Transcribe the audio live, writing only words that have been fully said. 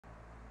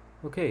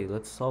Okay,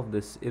 let's solve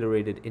this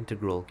iterated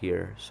integral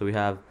here. So we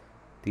have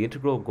the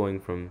integral going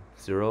from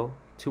 0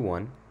 to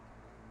 1,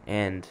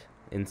 and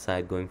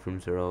inside going from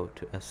 0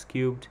 to s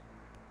cubed,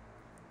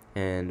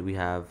 and we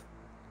have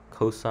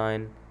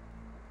cosine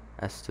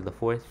s to the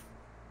fourth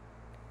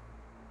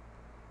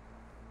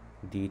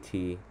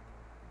dt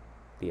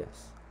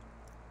ds.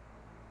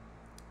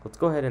 Let's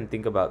go ahead and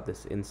think about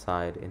this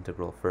inside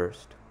integral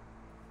first.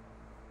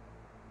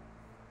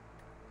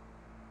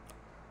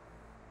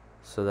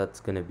 So that's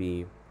going to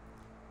be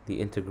the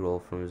integral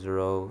from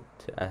 0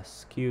 to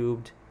s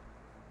cubed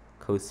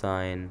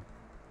cosine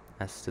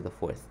s to the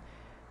fourth.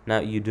 Now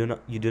you do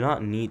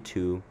not need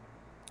to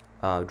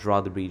draw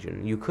the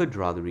region. You could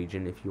draw the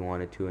region if you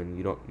wanted to,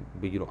 and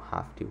but you don't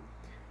have to.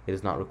 It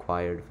is not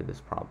required for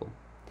this problem.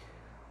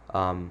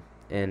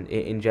 And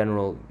in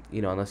general,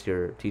 unless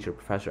your teacher or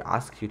professor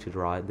asks you to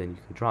draw it, then you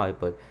could draw it,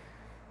 but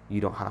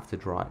you don't have to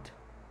draw it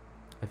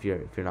if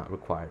you're not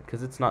required,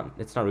 because it's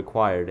not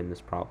required in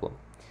this problem.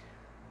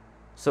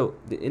 So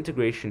the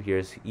integration here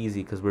is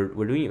easy because we're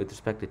doing it with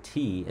respect to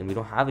t, and we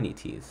don't have any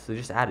t's, so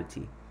just add a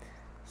t.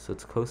 So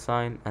it's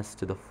cosine s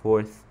to the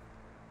fourth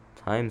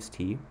times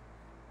t,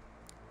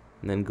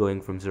 and then going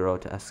from 0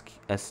 to s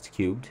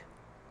cubed.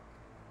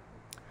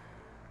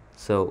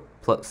 So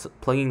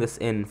plugging this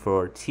in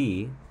for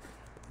t,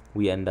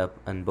 we end up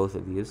on both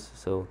of these.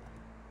 So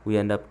we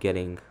end up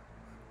getting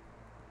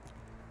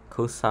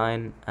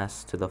cosine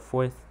s to the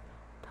fourth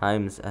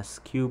times s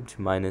cubed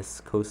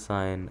minus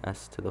cosine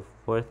s to the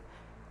fourth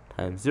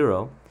times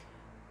 0.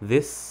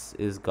 This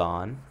is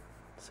gone,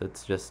 so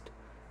it's just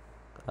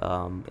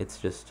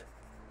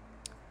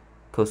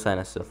cosine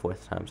s to the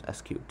fourth times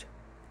s cubed,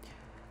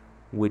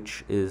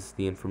 which is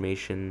the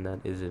information that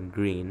is in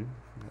green.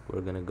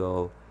 We're gonna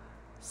go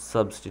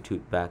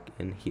substitute back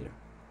in here.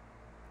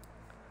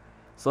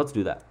 So let's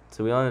do that.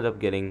 So we ended up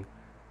getting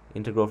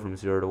integral from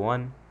 0 to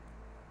 1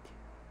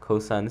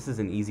 cosine. This is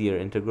an easier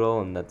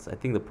integral, and I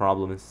think the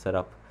problem is set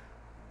up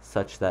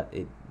such that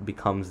it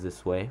becomes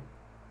this way.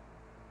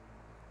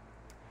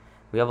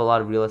 We have a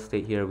lot of real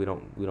estate here. We're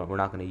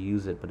not going to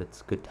use it, but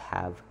it's good to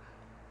have.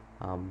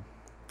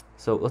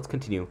 So let's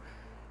continue.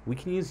 We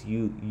can use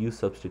u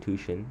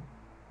substitution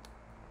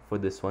for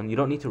this one. You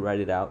don't need to write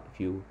it out.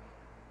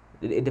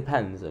 It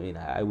depends. I mean,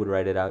 I would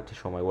write it out to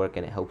show my work,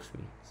 and it helps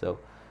me. So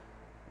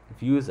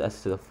if you use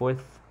s to the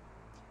fourth,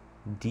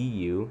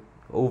 du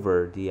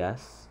over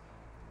ds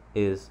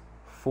is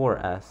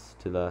 4s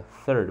to the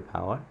third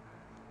power,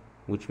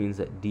 which means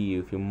that du,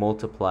 if you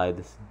multiply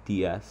this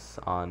ds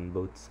on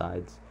both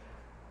sides,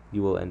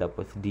 you will end up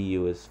with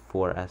du is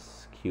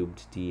 4s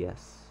cubed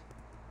ds.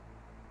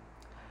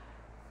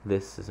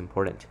 This is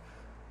important,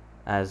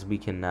 as we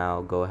can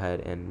now go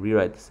ahead and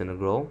rewrite this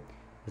integral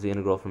as the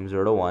integral from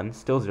 0 to 1,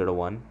 still 0 to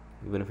 1,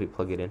 even if we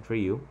plug it in for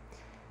u,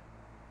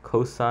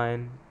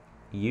 cosine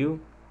u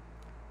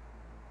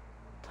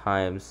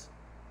times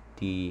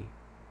du,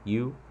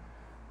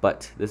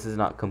 but this is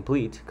not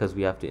complete because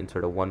we have to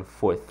insert a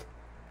 1/4.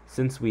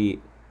 Since we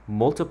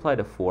multiplied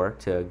a 4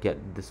 to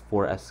get this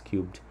 4s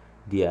cubed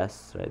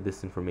ds, right,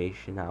 this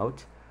information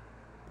out,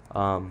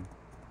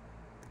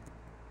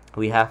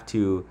 we have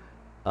to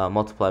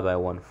multiply by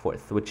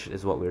 1/4, which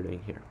is what we're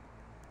doing here.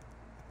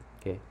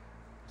 Okay,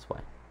 that's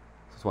why.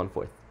 So it's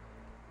 1/4.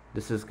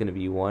 This is going to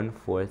be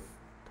 1/4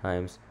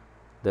 times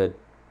the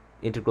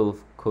integral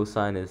of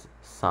cosine is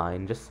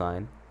sine, just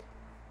sine,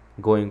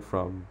 going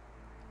from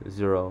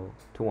 0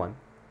 to 1.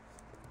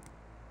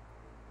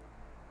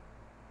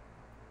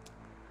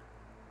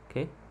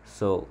 Okay,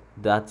 so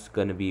that's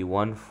going to be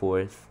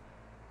 1/4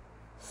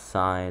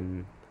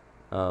 sine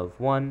of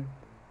 1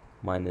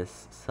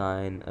 minus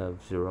sine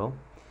of 0.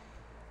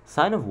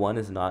 Sine of 1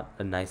 is not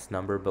a nice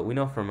number, but we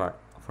know from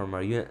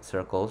our unit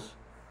circles,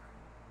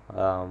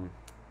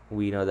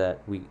 we know that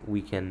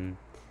we can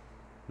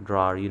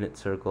draw our unit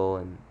circle,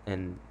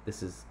 and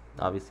this is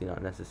obviously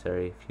not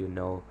necessary if you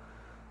know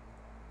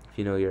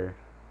your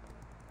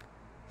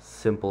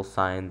simple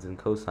sines and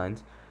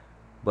cosines.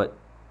 But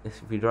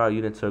if we draw a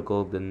unit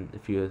circle, then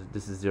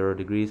this is 0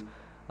 degrees,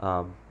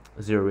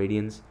 0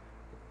 radians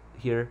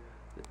here,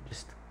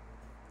 just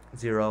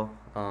 0,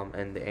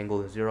 and the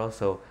angle is 0.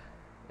 So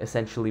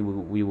essentially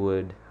we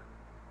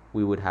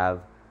would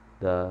have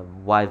the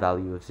y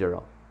value of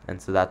 0,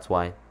 and so that's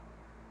why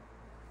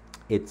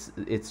it's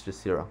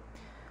just 0.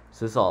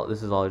 So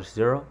this is all just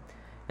 0,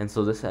 and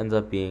so this ends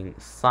up being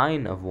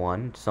sine of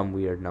 1, some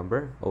weird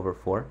number, over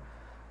 4.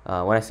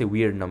 When I say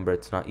weird number,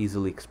 it's not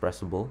easily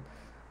expressible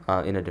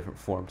in a different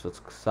form. So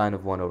it's sine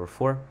of 1 over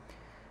 4,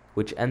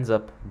 which ends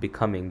up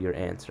becoming your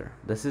answer.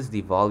 This is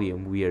the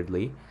volume,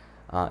 weirdly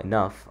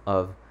enough,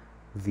 of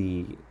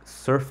the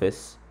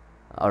surface,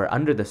 or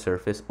under the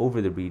surface,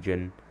 over the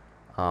region,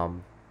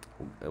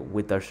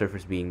 with our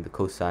surface being the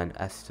cosine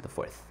s to the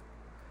fourth.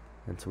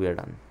 And so we are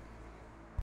done.